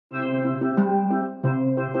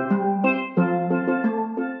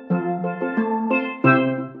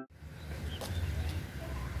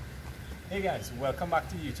guys, welcome back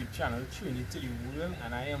to the YouTube channel Trinidad to the World,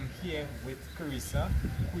 and I am here with Carissa,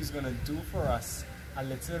 who is going to do for us a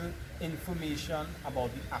little information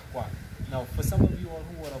about the Aqua. Now, for some of you all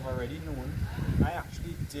who would have already known, I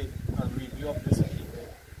actually did a review of this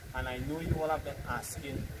vehicle, and I know you all have been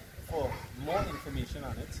asking for more information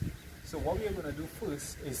on it. So what we are going to do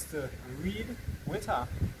first is to read with her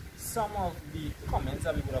some of the comments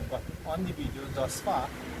that we would have gotten on the video thus far,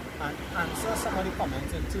 and answer some of the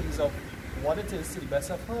comments in terms of what it is to the best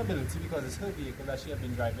of her ability, because it's her vehicle that she has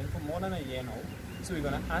been driving for more than a year now. So we're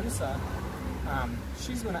going to answer,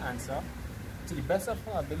 she's going to answer to the best of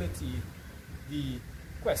her ability the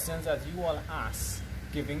questions that you all asked,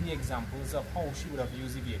 giving the examples of how she would have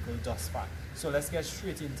used the vehicle thus far. So let's get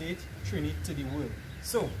straight into it. Trinidad to the World.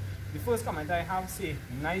 So the first comment I have say,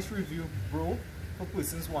 nice review bro, for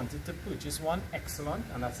persons wanted to purchase one. Excellent.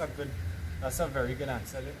 And that's a very good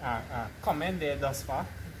answer. Comment there thus far.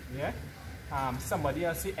 Yeah. Somebody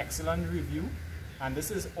else say excellent review, and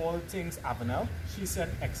this is all things Avenel. She said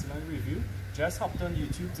excellent review. Just hopped on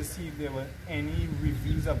YouTube to see if there were any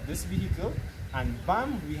reviews of this vehicle, and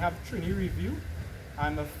bam, we have Trini review.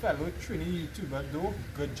 I'm a fellow Trini YouTuber though.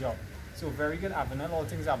 Good job. So very good, Avenel, all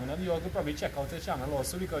things Avenel. You all could probably check out her channel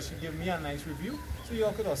also, because she gave me a nice review. So you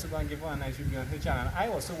all could also go and give her a nice review on her channel. I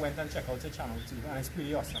also went and checked out her channel too, and it's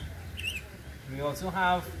pretty awesome. We also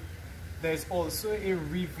have, there's also a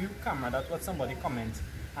review camera. That's what somebody commented.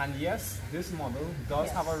 And yes, this model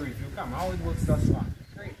does have a review camera. How it works thus far?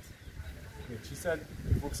 Great. Great. She said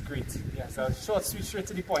it works great. Yeah, so short, sweet, straight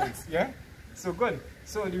to the point. Yeah? So good.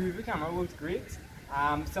 So the review camera works great.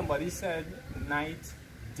 Somebody said night,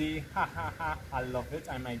 day, ha ha ha, I love it.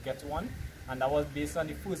 I might get one. And that was based on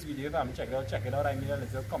the first video. If I'm check it out. I made a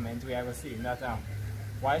little comment where I was saying that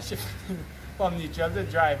while shifting from neutral to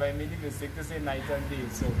drive, I made the mistake to say night and day.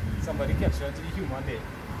 So somebody captured on to the humor there.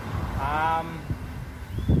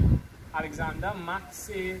 Alexander Mac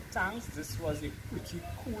say thanks. This was a pretty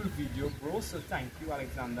cool video, bro. So thank you,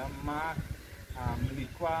 Alexander Mac.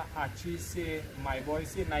 Liqua actually say, my boy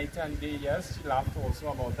say night and day. Yes, she laughed also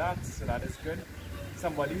about that. So that is good.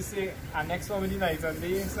 Somebody say, next one with the night and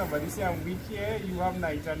day. Somebody say, I'm weak here. You have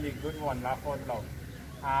night and day. Good one. Laugh out loud.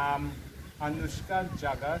 Anushka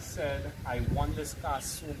Jagger said, I want this car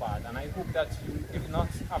so bad, and I hope that you, if not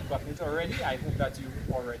have gotten it already, I hope that you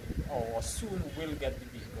already or soon will get the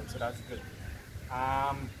vehicle. So that's good.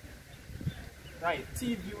 Right,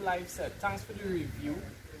 T-View Live said, thanks for the review.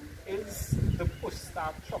 Is the push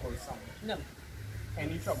start troublesome? No.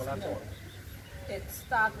 Any trouble at all? It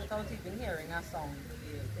starts without even hearing a sound.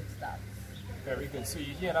 It starts. Very good. So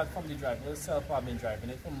you hear that from the driver itself, who have been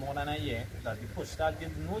driving it for more than a year, that the push start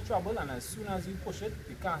gives no trouble, and as soon as you push it,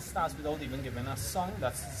 the car starts without even giving a song.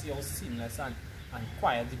 That's how seamless and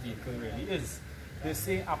quiet the vehicle really is. They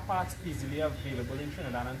say a part easily available in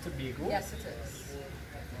Trinidad and Tobago. Yes, it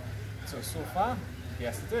is. So far,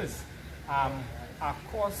 yes it is.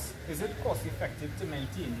 Is it cost effective to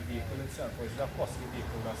maintain the vehicle itself, or is it a costly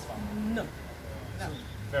vehicle thus far? No. So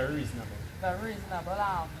very reasonable. Very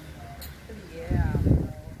reasonable. Yeah, no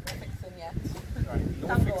fixing yet. Right,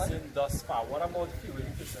 no fixing thus far. What about fuel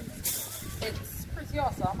efficiency? It's pretty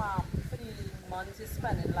awesome. For the month you're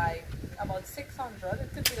spending like about 600.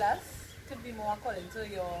 It could be less, could be more according to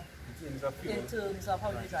your in terms of fuel. In terms of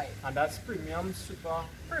how you drive. And that's premium, super.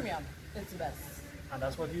 Premium, it's the best. And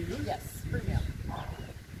that's what you use? Yes, premium.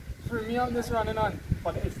 Premium is running on,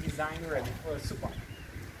 but it's designed ready for super.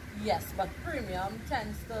 Yes, but premium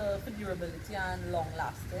tends to, for durability and long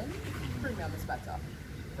lasting, premium is better.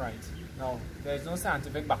 Right. Now, there's no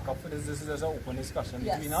scientific backup for this. This is just an open discussion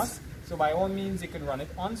between us. So by all means, you can run it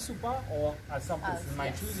on super, or as some persons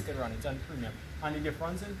might choose, you can run it on premium. And the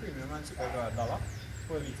difference in premium and super is $1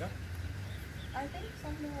 per litre. I think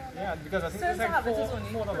something around that. Yeah, because I think it's like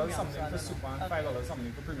 $4 something for super and $5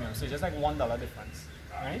 something for premium. So just like $1 difference.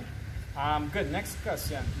 Right? Good. Next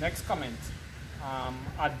question. Next comment.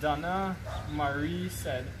 Adana Marie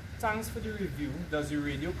said, thanks for the review. Does the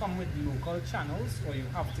radio come with local channels, or you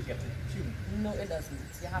have to get it tuned? No, it doesn't.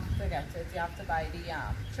 You have to get it. You have to buy the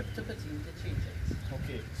chip to put in to change it.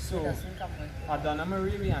 Okay, so it doesn't come with Adana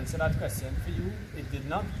Marie, we answered that question for you. It did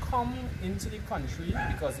not come into the country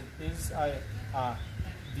because it is a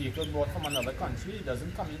vehicle bought from another country. It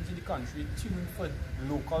doesn't come into the country tuned for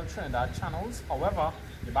local Trinidad channels. However,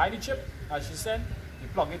 you buy the chip, as she said, you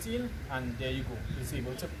plug it in, and there you go. It's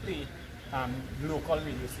able to play local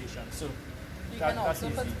radio stations. So you can also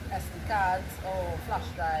put SD cards or flash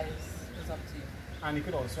drives. It's up to you. And you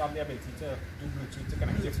could also have the ability to do Bluetooth to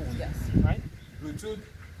connect your phone. Yes. Right? Bluetooth,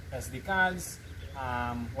 SD cards.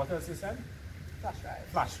 What else you said? Flash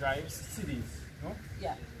drives. Flash drives, CDs. No?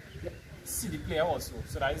 Yeah. CD player also,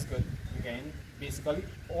 so that is good. Again, basically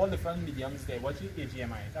all different mediums there. What's your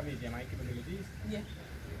HDMI? It have HDMI capabilities? Yeah.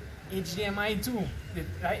 HDMI too.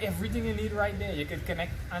 Right, everything you need right there. You can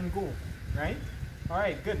connect and go, right?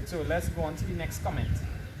 Alright, good. So let's go on to the next comment.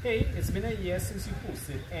 Hey, it's been a year since you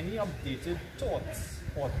posted. Any updated thoughts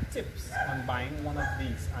or tips on buying one of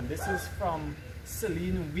these? And this is from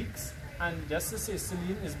Celine Weeks. And just to say,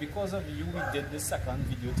 Celine, is because of you we did this second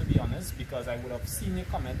video, to be honest, because I would have seen your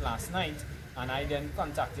comment last night and I then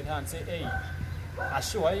contacted her and said, hey, I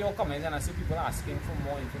show her your comment and I see people asking for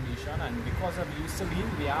more information, and because of you,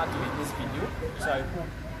 Celine, we are doing this video. So I hope,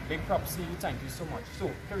 big props to you, thank you so much.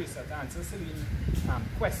 So, Carissa, to answer Celine's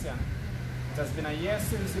question, it has been a year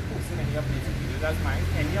since you posted any updated videos. That's mine.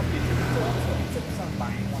 Any updated thoughts or tips on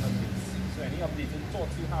buying one of these? So any updated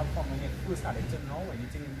thoughts you have from when you first had it to now?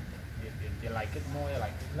 Anything you like it more, you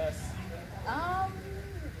like it less?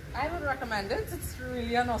 I would recommend it. It's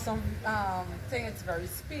really an awesome thing. It's very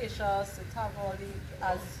spacious. It have all the,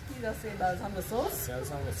 as he just said, bells and whistles.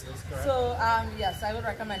 Bells and whistles, correct. So yes, I would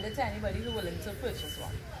recommend it to anybody who's willing to purchase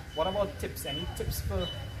one. What about tips? Any tips for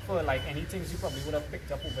like any things you probably would have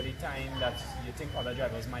picked up over the time that you think other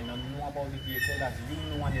drivers might not know about the vehicle that you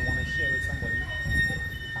know and you want to share with somebody?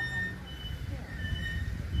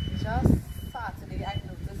 Just Saturday, I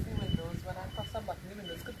noticed the windows, when I press a button, the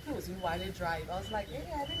windows could close you while you drive. I was like, hey,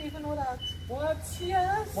 I didn't even know that. What?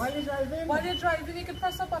 Yes. While you're driving? While you're driving, you can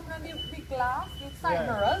press a button and the glass, the side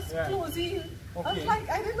mirrors, close you. Okay. I was like,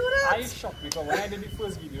 I didn't know that. I shocked because when I did the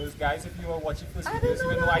first videos, guys, if you were watching first I videos, didn't know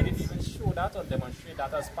even though that. I didn't even show that or demonstrate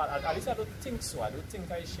that as part, at least I don't think so. I don't think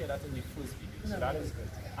I shared that in the first video. So that is good.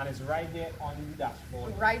 And it's right there on the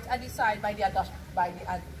dashboard. Right at the side by the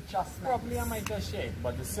adjustments. Probably I might just share it,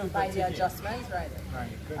 but the silver by the adjustments, right? Right,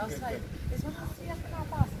 good, I was good, like, good. this one I see a car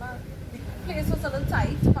pass, man. The place was a little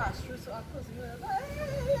tight to pass through, so I was like,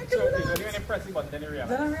 hey, I can So do okay, that. when you press the button, then you realize.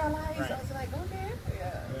 Then I realized, Right. I was like, okay.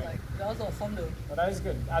 Yeah, I was like, that was awesome though. But that is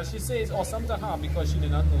good. As she says, it's awesome to her because she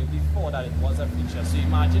did not know before that it was a feature. So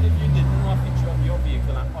imagine if you didn't know a feature of your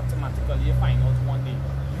vehicle and automatically you find out one day.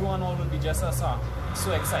 You and all will be just as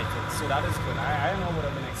so excited. So that is good. I know would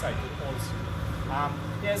have been excited also.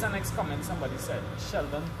 Here's the next comment somebody said.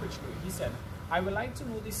 Sheldon Critchlow. He said, I would like to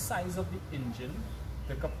know the size of the engine,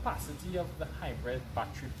 the capacity of the hybrid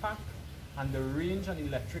battery pack, and the range on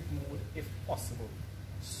electric mode if possible.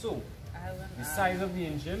 So, the size of the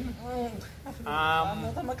engine. I'm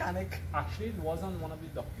not a mechanic. Actually, it was on one of the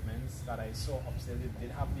documents that I saw upstairs. It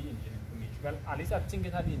did have the engine information. Well, at least I think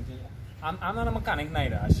it had the engine. I'm not a mechanic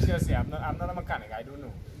neither. I should just say I'm not a mechanic. I don't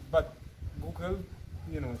know. But Google,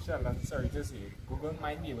 Sheldon, sorry to say, Google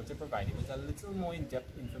might be able to provide you with a little more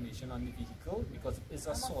in-depth information on the vehicle because it is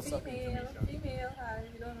a source of information. Female,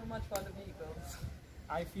 you don't know much about the vehicles.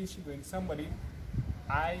 I feel she's doing somebody.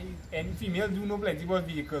 And female do know plenty about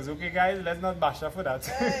vehicles. Okay, guys, let's not bash her for that.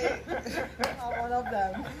 Hey, I'm one of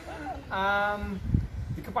them.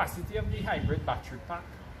 The capacity of the hybrid battery pack.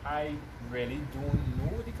 I really don't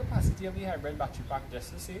know the capacity of the hybrid battery pack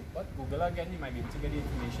just to say, but Google again, you might be able to get the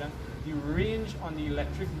information. The range on the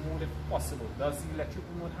electric mode if possible. Does the electric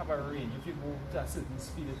mode have a range? If you go to a certain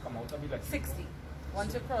speed, it come out of electric 60.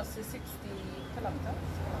 Once you cross the 60 kilometers,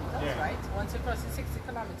 yeah. Right? Once you cross the 60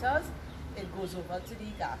 kilometers, it goes over to the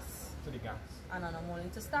gas. To the gas. And on a morning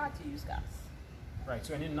to start, you use gas. Right,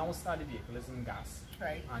 so when you now start the vehicle, it's in gas.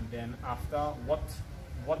 Right. And then after,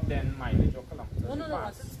 what then mileage or kilometers? No,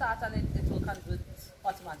 once it starts and it will convert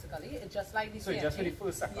automatically. It's just like the So just for the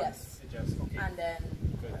first second? Yes. It just, okay. And then,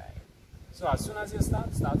 good. Right. So as soon as you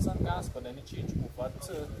starts on gas, but then you change over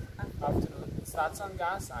to, it starts on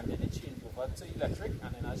gas and then you change over to electric.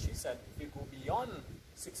 And then as she said, if you go beyond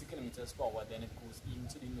 60 kilometers per hour, then it goes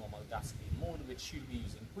into the normal gasoline mode, which she'll be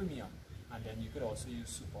using premium. And then you could also use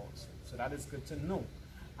super also. So that is good to know.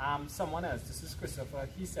 Someone else, this is Christopher,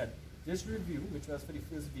 he said, this review, which was for the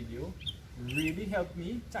first video, really helped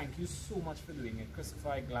me. Thank you so much for doing it. Christopher,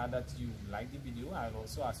 I'm glad that you liked the video. I'll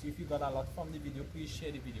also ask you if you got a lot from the video, please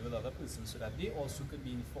share the video with other persons so that they also could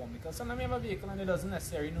be informed. Because sometimes you have a vehicle and it doesn't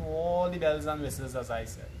necessarily know all the bells and whistles as I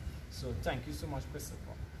said. So thank you so much,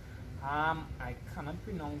 Christopher. I cannot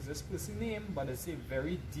pronounce this person's name, but it's a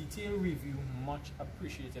very detailed review, much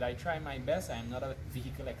appreciated. I try my best. I am not a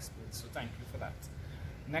vehicle expert, so thank you for that.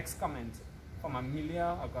 Next comment from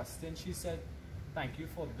Amelia Augustine. She said, thank you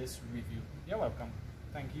for this review. You're welcome.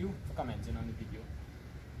 Thank you for commenting on the video.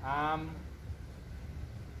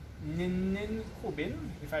 Ninin Kobin,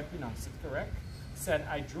 if I pronounced it correct, said,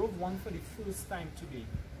 I drove one for the first time today.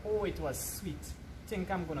 Oh, it was sweet.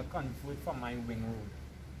 Think I'm going to convert from my wing road.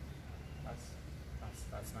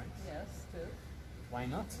 That's nice. yes, too. Why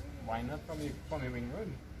not? Why not from a wing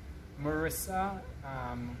road? Marissa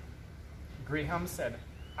Graham said,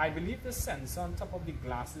 I believe the sensor on top of the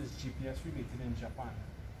glass is GPS related in Japan.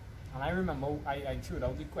 And I remember I threw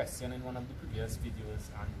out the question in one of the previous videos,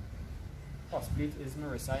 and possibly it is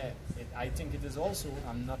Marissa. I think it is also.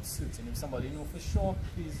 I'm not certain. If somebody knows for sure,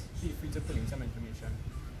 please feel free to put in some information.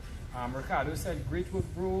 Ricardo said, great work,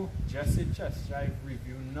 bro. Just a test drive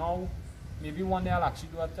review now. Maybe one day I'll actually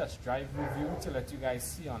do a test drive review to let you guys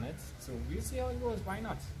see on it. So we'll see how it goes. Why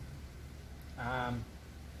not?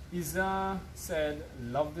 Isa said,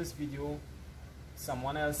 love this video.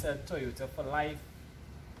 Someone else said, Toyota for life.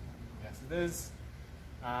 Yes, it is.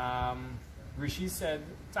 Rishi said,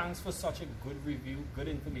 thanks for such a good review, good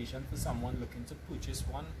information for someone looking to purchase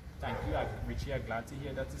one. Thank you, Richie. I'm glad to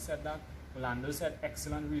hear that you said that. Orlando said,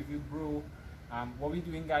 excellent review, bro. What we're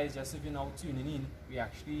doing, guys, just if you're now tuning in, we're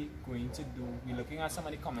actually we're looking at some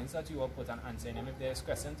of the comments that you all put and answering them if there's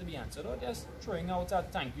questions to be answered, or just throwing out a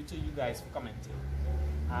thank you to you guys for commenting.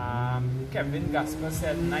 Kevin Gasper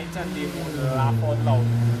said, night and day mode, laugh out loud.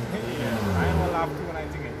 Yeah, I will laugh too when I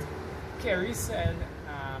think it. Kerry said,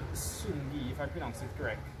 Sungi, if I pronounce it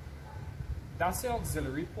correct, that's the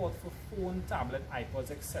auxiliary port for phone, tablet,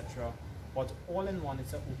 iPods, etc. But all in one,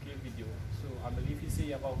 it's an okay video. So I believe you say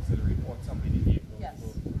you have auxiliary ports on many vehicles. Yes.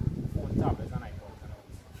 So phone, tablets, and iPods and all.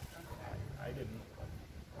 I didn't know.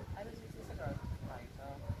 I just use this as a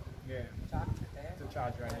lighter. Yeah. Charge it there. To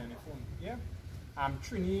charge right on your phone. Yeah.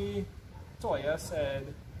 Trini Toya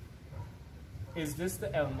said, is this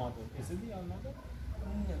the L model? Is it the L model?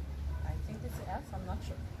 No. I think it's the S, I'm not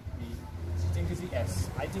sure. I think it's the S.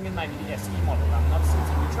 I think it might be the SE model. I'm not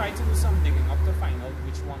certain. We tried to do some digging up to find out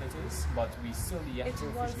which one it is, but we still yet to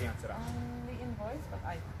officially answer that. On the invoice, but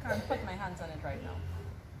I can't put my hands on it right now.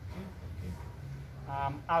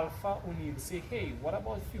 Okay. Alpha O'Neill say, hey, what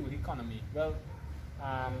about fuel economy? Well,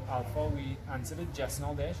 Alpha, we answered it just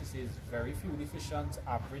now there. She says very fuel efficient,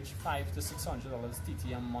 average $500 to $600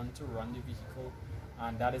 TT a month to run the vehicle,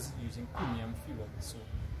 and that is using premium fuel. So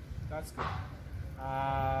that's good.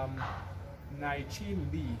 Naichi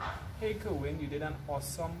Lee, hey Kerwin, you did an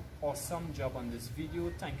awesome job on this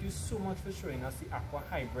video. Thank you so much for showing us the Aqua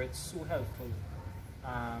Hybrid, so helpful.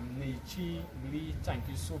 Naichi Lee, thank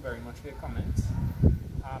you so very much for your comments.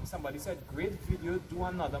 Somebody said, great video, do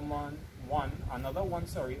another one on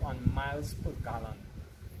miles per gallon.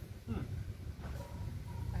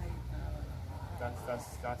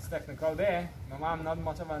 That's technical there. No, I'm not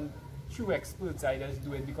much of a true expert. I just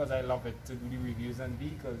do it because I love it to do the reviews on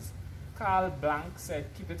vehicles. Carl Blank said,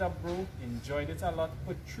 keep it up, bro. Enjoyed it a lot.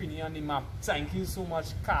 Put Trini on the map. Thank you so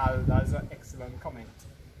much, Carl. That's an excellent comment.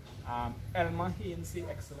 Elma Haynes say,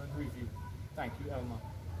 excellent review. Thank you, Elma.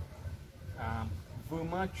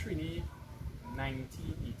 Verma Trini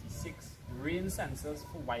 1986. Rain sensors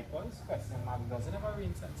for wipers? Question mark. Does it have a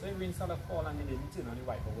rain sensor? If rain started to fall and you didn't turn on the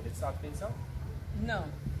wiper, would it start playing itself? No.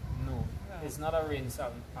 No. It's not a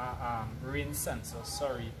rain sensor,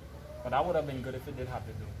 sorry. But that would have been good if it did have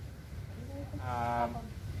it though.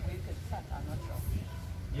 We could set, I'm not sure.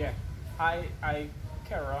 Yeah.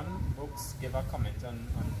 Karen Brooks gave a comment on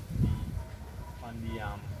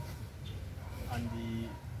the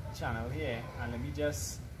channel here, and let me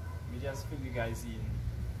just fill you guys in.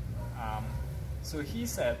 So he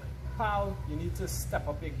said, pal, you need to step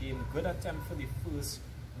up your game. Good attempt for the first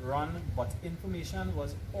run, but information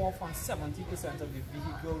was off on 70% of the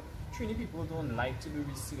vehicle. Trini people don't like to do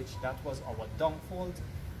research. That was our downfall.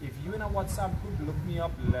 If you in a WhatsApp group, look me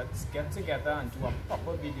up. Let's get together and do a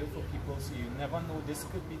proper video for people, so you never know, this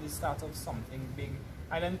could be the start of something big.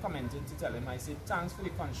 I then commented to tell him, I said, thanks for the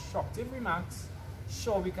constructive remarks.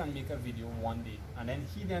 Sure, we can make a video one day. And then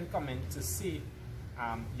he then commented to say,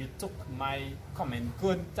 you took my comment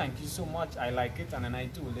good, thank you so much, I like it. And then I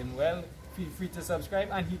told him, well, feel free to subscribe,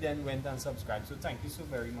 and he then went and subscribed. So thank you so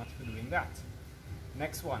very much for doing that.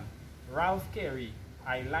 Next one, Ralph Carey,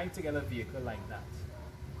 I like to get a vehicle like that.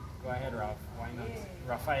 Go ahead, Ralph, why not? Yay.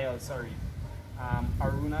 Raphael, sorry.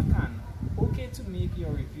 Aruna Khan, okay, to make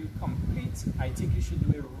your review complete, I think you should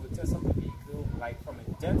do a road test of the vehicle, like from a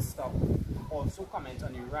dead stop. Also comment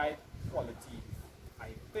on the ride quality.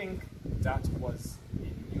 I think that was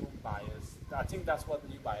the new buyers. I think that's what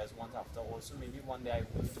new buyers want after. Also, maybe one day I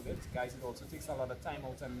will do it. Guys, it also takes a lot of time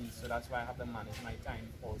out of me, so that's why I have to manage my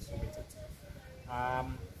time also with it.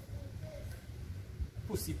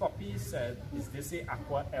 Pussy Poppy said, is this a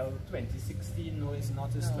Aqua L 2016? No, it's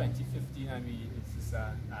not. It's 2015. I mean, it's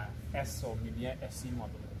a S or maybe a SE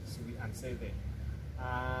model. So we answer there.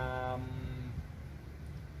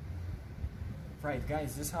 Right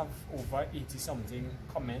guys, this have over 80 something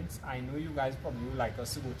comments. I know you guys probably would like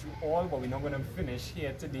us to go through all, but we're not going to finish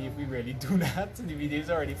here today if we really do that. The video is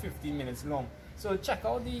already 15 minutes long. So check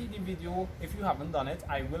out the video if you haven't done it.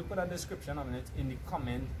 I will put a description on it in the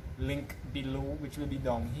comment link below, which will be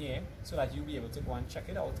down here, so that you'll be able to go and check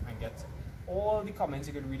it out and get all the comments.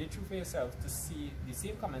 You can read it through for yourself to see the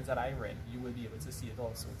same comments that I read. You will be able to see it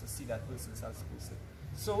also, to see that person has posted.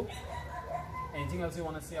 So anything else you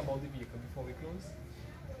want to say about the vehicle before we close?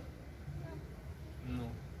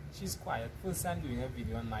 No. She's quiet. First time doing a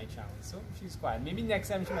video on my channel, so she's quiet. Maybe next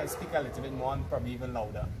time she might speak a little bit more and probably even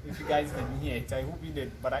louder. If you guys didn't hear it, I hope you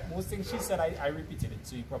did. But most things she said, I repeated it,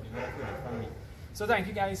 so you probably would have heard it from me. So thank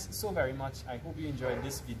you guys so very much. I hope you enjoyed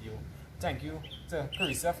this video. Thank you to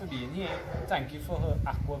Carissa for being here. Thank you for her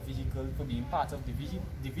Aqua vehicle, for being part of the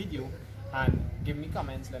video. And give me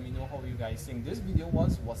comments, let me know how you guys think this video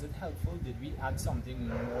was. Was it helpful? Did we add something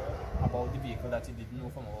more about the vehicle that you didn't know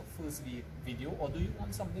from our first video? Or do you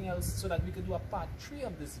want something else so that we could do a part 3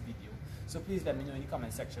 of this video? So please let me know in the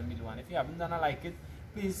comment section below. And if you haven't done a like it,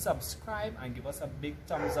 please subscribe and give us a big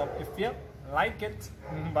thumbs up if you like it.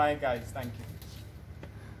 Bye guys, thank you.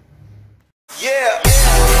 Yeah.